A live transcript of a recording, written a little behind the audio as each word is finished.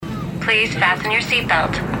Please fasten your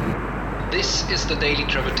seatbelt. This is the Daily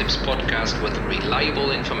Travel Tips podcast with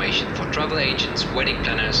reliable information for travel agents, wedding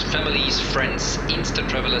planners, families, friends, Insta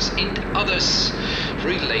travelers, and others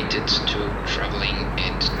related to traveling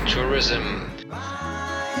and tourism.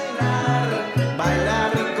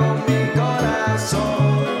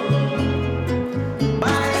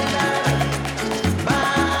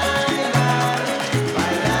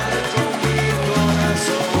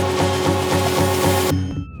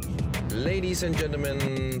 Ladies and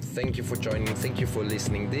gentlemen, thank you for joining, thank you for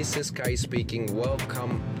listening. This is Kai speaking.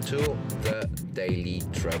 Welcome to the Daily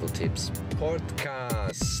Travel Tips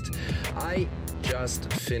podcast. I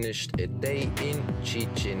just finished a day in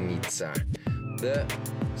Chichen Itza,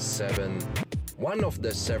 one of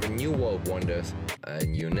the 7 New World Wonders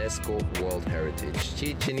and UNESCO World Heritage.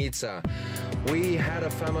 Chichen Itza. We had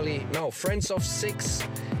friends of 6,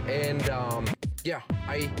 and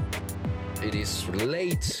it is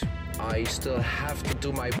late. I still have to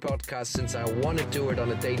do my podcast since I want to do it on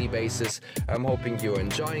a daily basis. I'm hoping you're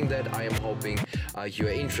enjoying that. I am hoping you're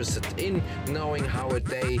interested in knowing how a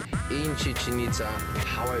day in Chichen Itza,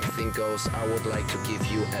 how everything goes. I would like to give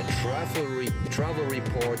you a travel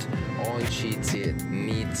report on Chichen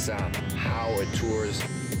Itza, how a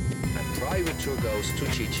private tour goes to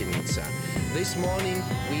Chichen Itza. This morning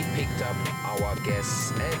we picked up our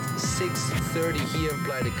guests at 6:30 here in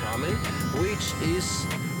Playa del Carmen, which is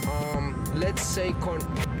let's say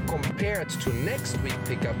compared to next week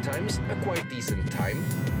pickup times, a quite decent time.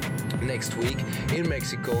 Next week in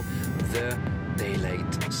Mexico, the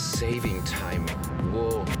daylight saving time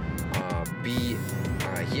will be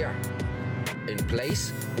here in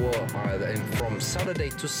place. And from Saturday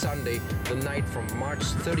to Sunday, the night from March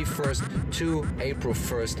 31st to April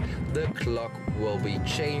 1st, the clock will be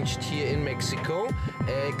changed here in Mexico,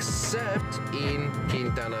 except in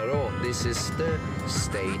Quintana Roo. This is the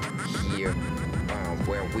state here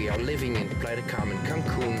where we are living in Playa del Carmen,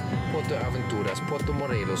 Cancun, Puerto Aventuras, Puerto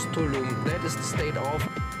Morelos, Tulum. That is the state of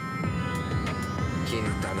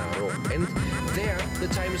Quintana Roo. And there, the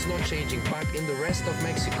time is not changing, but in the rest of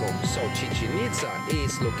Mexico. So Chichen Itza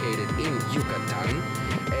is located in Yucatan,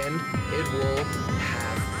 and it will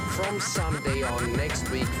have from Sunday on next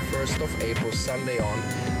week, 1st of April, Sunday on,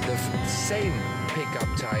 the same pickup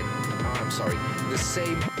time, the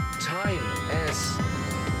same time as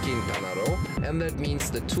Quintana Roo, and that means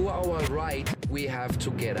the 2-hour ride we have to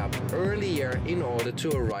get up earlier in order to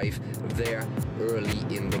arrive there early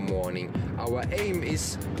in the morning. Our aim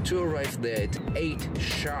is to arrive there at 8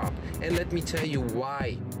 sharp, and let me tell you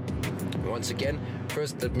why. Once again,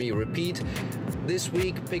 first let me repeat. This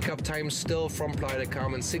week, pickup time still from Playa del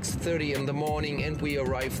Carmen, 6:30 in the morning, and we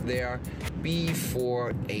arrived there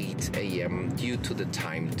before 8 a.m. due to the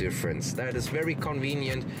time difference. That is very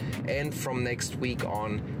convenient, and from next week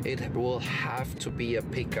on, it will have to be a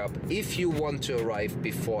pickup. If you want to arrive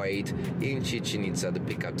before 8 in Chichen Itza, the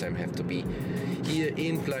pickup time have to be here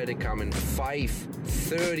in Playa del Carmen,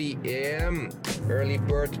 5:30 a.m. Early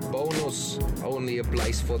bird bonus only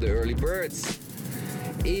applies for the early birds.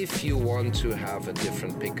 If you want to have a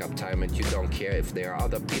different pickup time and you don't care if there are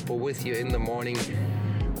other people with you in the morning,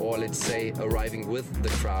 or let's say arriving with the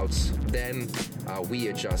crowds, then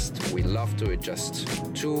we love to adjust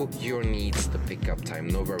to your needs the pickup time.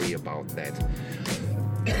 No worry about that.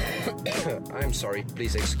 I'm sorry,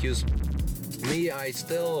 please excuse me. I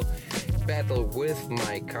still battle with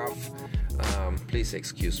my cough. Please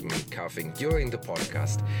excuse me coughing during the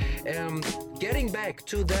podcast. Getting back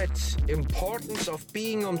to that importance of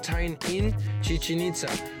being on time in Chichen Itza.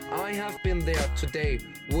 I have been there today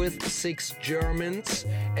with 6 Germans,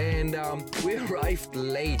 and we arrived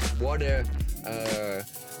late. What a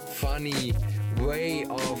funny way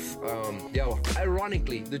of,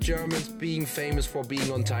 ironically, the Germans being famous for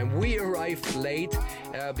being on time. We arrived late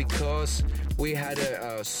because we had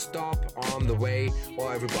a stop on the way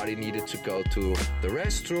where everybody needed to go to the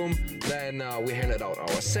restroom. Then we handed out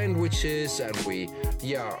our sandwiches, and we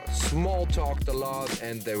small talked a lot,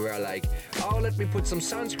 and they were like, oh, let me put some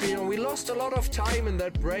sunscreen on. We lost a lot of time in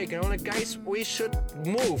that break, and I'm like, guys, we should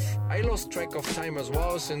move. I lost track of time as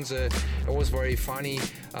well, since it was very funny.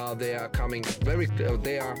 They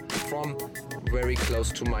are from very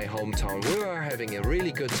close to my hometown. We were having a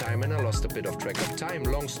really good time, and I lost a bit of track of time.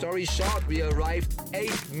 Long story short, we arrived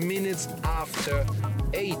 8 minutes after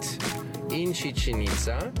 8 in Chichen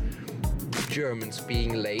Itza. Germans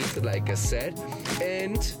being late, like I said,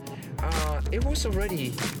 and it was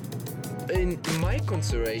already, in my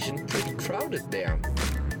consideration, pretty crowded there.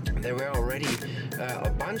 There were already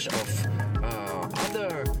a bunch of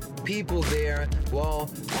other people there, well,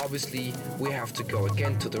 obviously we have to go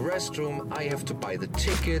again to the restroom. I have to buy the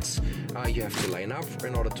tickets. You have to line up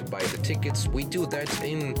in order to buy the tickets. We do that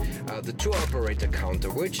in the tour operator counter,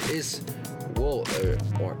 which is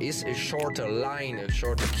is a shorter line, a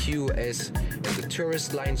shorter queue as in the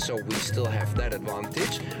tourist line, so we still have that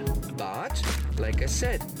advantage. But like I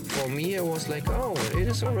said, for me it was like, oh, it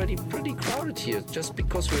is already pretty crowded here just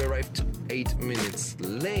because we arrived 8 minutes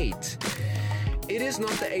late. It is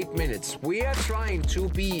not the 8 minutes. We are trying to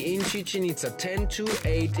be in Chichen Itza 10 to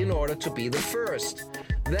 8 in order to be the first.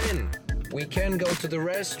 Then we can go to the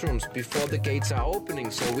restrooms before the gates are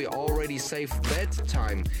opening, so we already saved that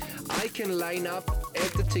time. I can line up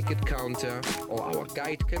at the ticket counter, or our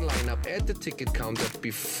guide can line up at the ticket counter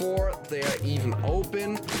before they are even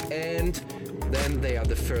open, and then they are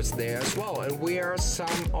the first there as well. And we are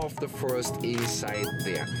some of the first inside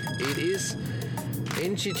there. It is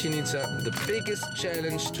in Chichen Itza the biggest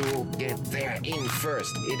challenge to get there in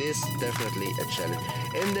first. It is definitely a challenge,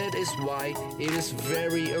 and that is why it is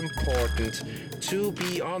very important to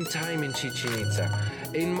be on time in Chichen Itza.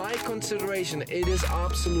 In my consideration, it is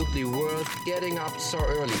absolutely worth getting up so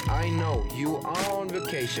early. I know you are on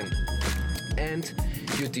vacation and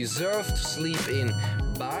you deserve to sleep in,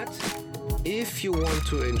 but if you want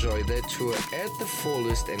to enjoy that tour at the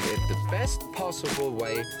fullest and at the best possible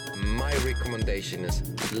way, my recommendation is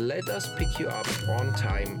let us pick you up on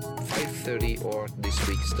time, 5:30, or this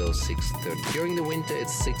week still 6:30. During the winter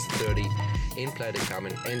it's 6:30 in Playa del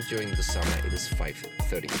Carmen, and during the summer it is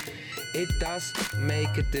 5:30. It does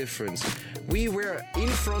make a difference. We were in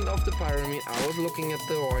front of the pyramid. I was looking at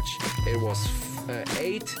the watch. It was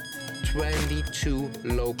 8:22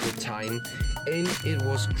 local time, and it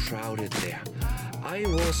was crowded there. I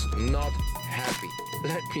was not happy.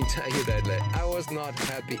 Let me tell you that. I was not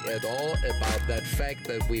happy at all about that fact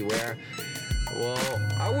that we were, well,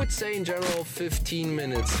 I would say in general 15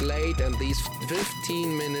 minutes late, and these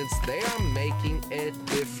 15 minutes, they are making a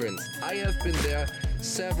difference. I have been there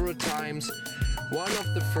several times, one of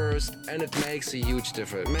the first, and it makes a huge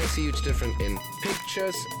difference. It makes a huge difference in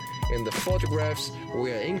pictures, in the photographs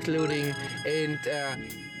we are including, and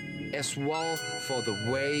as well for the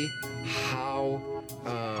way how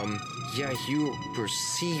you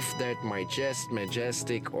perceive that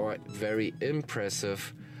majestic or very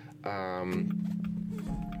impressive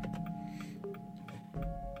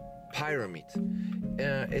pyramid.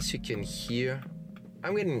 As you can hear,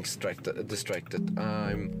 I'm getting distracted.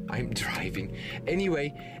 I'm driving.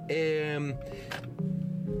 Anyway,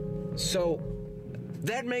 so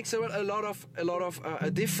that makes a lot of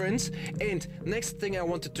difference. And next thing I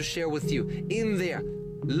wanted to share with you, in there,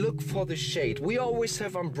 look for the shade. We always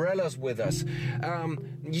have umbrellas with us.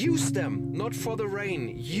 Use them, not for the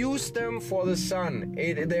rain. Use them for the sun.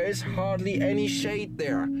 There is hardly any shade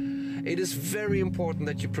there. It is very important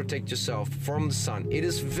that you protect yourself from the sun. It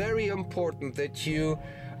is very important that you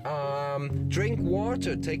drink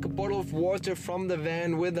water. Take a bottle of water from the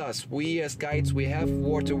van with us. We as guides, we have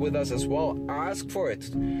water with us as well. Ask for it.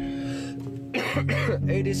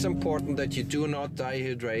 It is important that you do not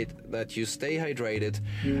dehydrate, that you stay hydrated,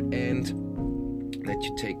 and that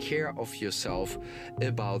you take care of yourself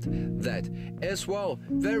about that as well.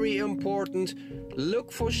 Very important,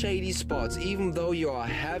 look for shady spots. Even though you are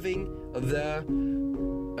having the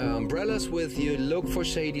umbrellas with you, look for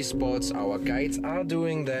shady spots. Our guides are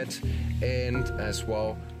doing that, and as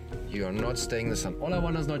well, you are not staying in the sun. Hola,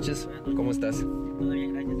 buenas noches. ¿Cómo estás?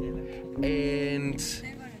 And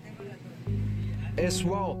as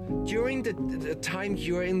well, during the time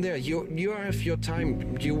you're in there, you have your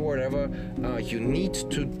time, do whatever you need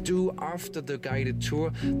to do after the guided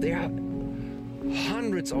tour. There are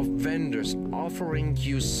hundreds of vendors offering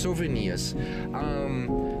you souvenirs.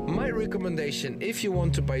 My recommendation, if you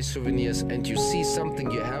want to buy souvenirs and you see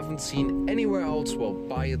something you haven't seen anywhere else, well,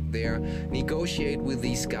 buy it there, negotiate with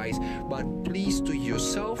these guys, but please do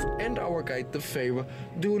yourself and our guide the favor,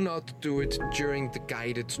 do not do it during the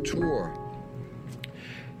guided tour.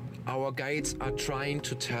 Our guides are trying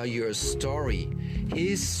to tell you a story,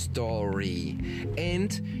 his story,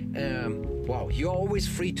 and you're always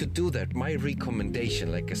free to do that. My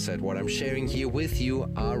recommendation, like I said, what I'm sharing here with you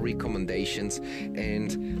are recommendations,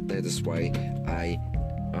 and that is why I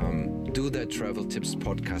do that Travel Tips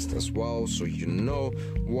podcast as well, so you know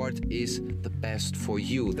what is the best for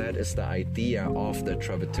you. That is the idea of the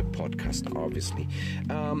Travel Tip podcast, obviously.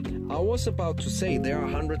 I was about to say there are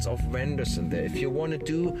hundreds of vendors in there. If you want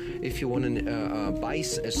to buy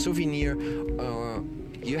a souvenir,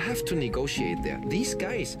 you have to negotiate there. These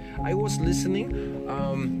guys, I was listening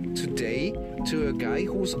today to a guy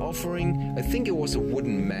who's offering, I think it was a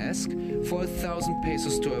wooden mask for 1,000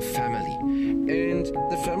 pesos to a family. And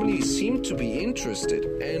the family seemed to be interested.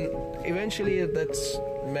 And eventually that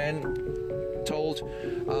man told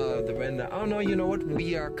the vendor, oh no, you know what,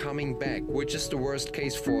 we are coming back, which is the worst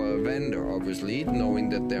case for a vendor, obviously, knowing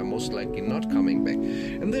that they're most likely not coming back.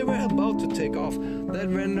 And they were about to take off. That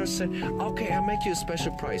vendor said, okay, I'll make you a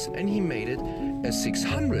special price. And he made it a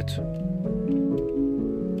 600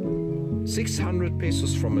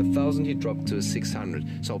 pesos. From 1,000 he dropped to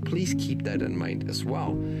 600. So please keep that in mind as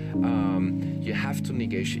well. You have to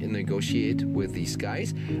negotiate with these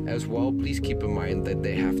guys as well. Please keep in mind that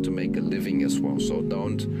they have to make a living as well. So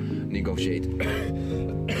don't negotiate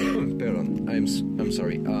pardon, I'm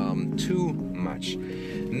sorry, too much.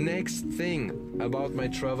 Next thing about my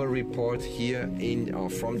travel report here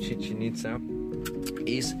from Chichen Itza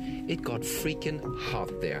is it got freaking hot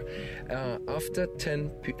there. After 10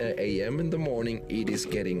 a.m. in the morning, it is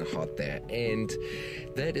getting hot there. And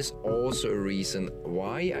that is also a reason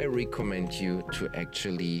why I recommend you to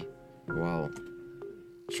actually,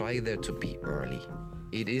 try there to be early.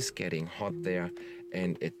 It is getting hot there,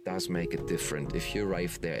 and it does make it different if you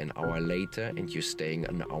arrive there an hour later and you're staying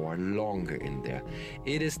an hour longer in there.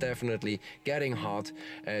 It is definitely getting hot.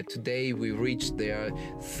 Today we reached there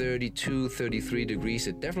 32, 33 degrees.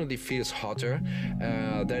 It definitely feels hotter.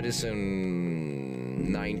 That is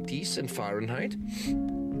in 90s in Fahrenheit.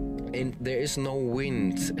 And there is no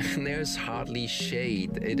wind, there's hardly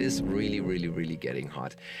shade. It is really, really, really getting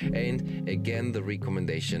hot. And again, the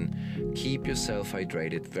recommendation, keep yourself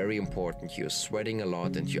hydrated. Very important. You're sweating a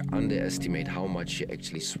lot and you underestimate how much you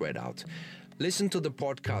actually sweat out. Listen to the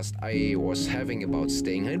podcast I was having about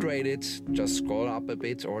staying hydrated. Just scroll up a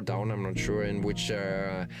bit or down. I'm not sure in which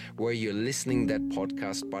where you're listening that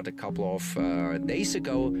podcast, but a couple of days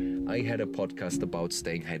ago I had a podcast about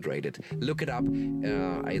staying hydrated. Look it up.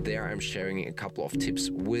 There I'm sharing a couple of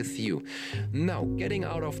tips with you. Now, getting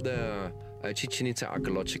out of the Chichen Itza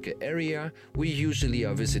archaeological area, we usually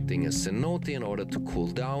are visiting a cenote in order to cool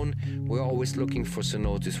down. We're always looking for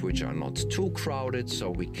cenotes which are not too crowded, so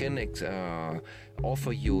we can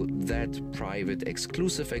offer you that private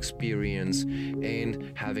exclusive experience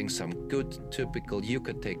and having some good typical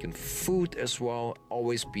Yucatecan food as well.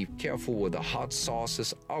 Always be careful with the hot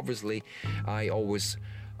sauces. Obviously, I always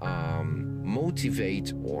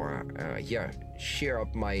motivate or share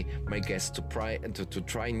up my guests to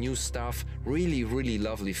try new stuff. Really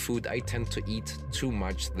lovely food. I tend to eat too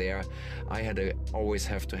much there. I always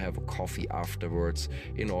have to have a coffee afterwards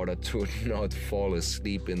in order to not fall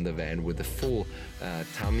asleep in the van with a full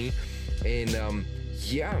tummy. And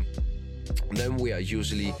then we are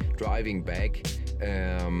usually driving back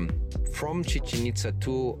from Chichen Itza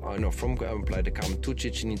from Playa del Carmen to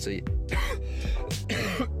Chichen Itza.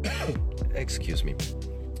 Excuse me.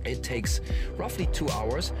 It takes roughly 2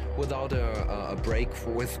 hours without a break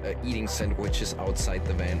with eating sandwiches outside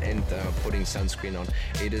the van and putting sunscreen on.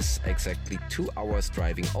 It is exactly 2 hours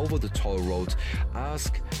driving over the toll road.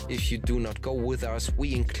 Ask if you do not go with us.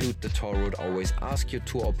 We include the toll road always. Ask your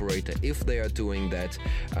tour operator if they are doing that,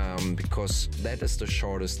 because that is the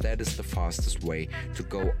shortest, that is the fastest way to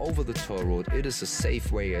go over the toll road. It is a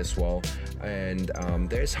safe way as well, and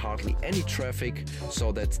there is hardly any traffic,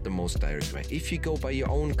 so that's the most direct way. If you go by your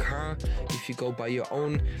own car, if you go by your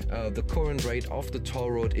own, the current rate of the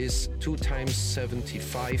toll road is 2 times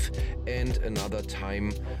 75 and another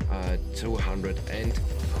time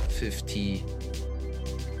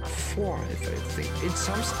 254, if I think. It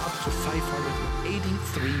sums up to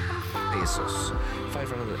 583 pesos.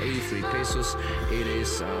 583 pesos. It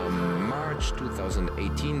is March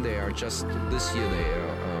 2018. They are just this year. They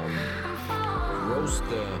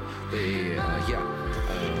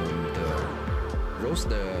rose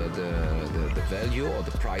the value or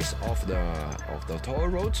the price of the toll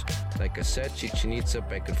roads. Like I said, Chichen Itza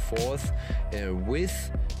back and forth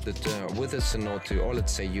with the cenote, or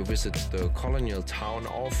let's say you visit the colonial town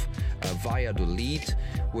of Valladolid,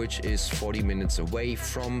 which is 40 minutes away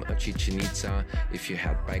from Chichen Itza. If you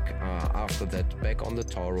head back after that back on the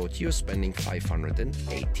toll road, you're spending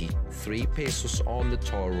 583 pesos on the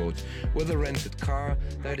toll road. With a rented car,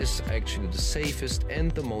 that is actually the safest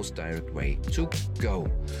and the most direct way to go.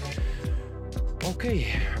 Okay,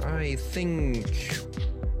 I think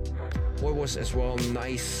what was as well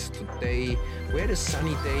nice today, we had a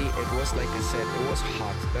sunny day. It was, like I said, it was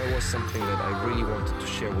hot. That was something that I really wanted to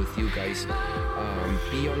share with you guys.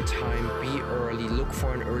 Be on time, be early, look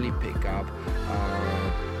for an early pickup,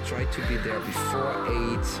 try to be there before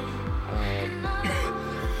 8.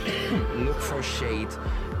 look for shade,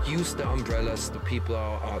 use the umbrellas the people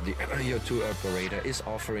your tour operator is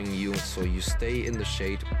offering you, so you stay in the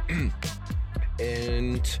shade.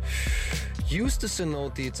 And use the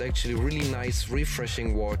cenote. It's actually really nice,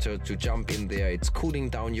 refreshing water to jump in there. It's cooling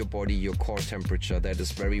down your body, your core temperature. That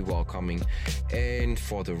is very welcoming. And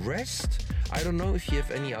for the rest, I don't know if you have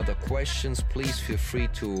any other questions. Please feel free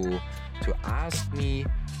to ask me.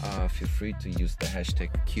 Feel free to use the hashtag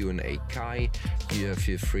Q&A Kai. You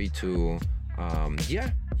feel free to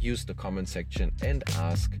use the comment section and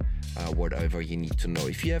ask whatever you need to know.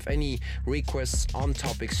 If you have any requests on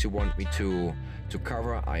topics you want me to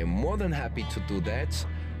cover, I am more than happy to do that.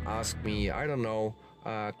 Ask me, I don't know,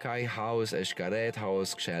 Kai, how is Eschgaret, how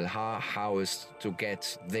is Xelha, how is to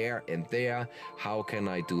get there and there, how can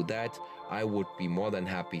I do that? I would be more than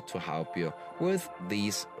happy to help you with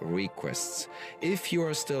these requests. If you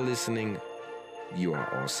are still listening, you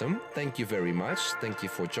are awesome. Thank you very much. Thank you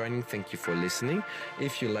for joining. Thank you for listening.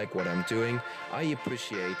 If you like what I'm doing, I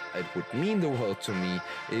appreciate it. Would mean the world to me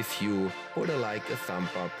if you put a like, a thumb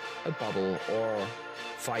up, a bubble, or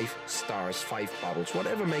 5 stars, 5 bubbles,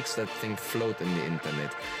 whatever makes that thing float in the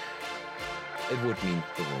internet. It would mean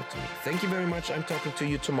the world to me. Thank you very much. I'm talking to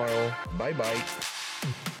you tomorrow. Bye-bye.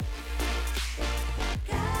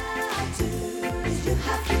 You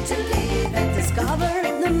have to leave and discover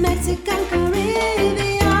the Mexican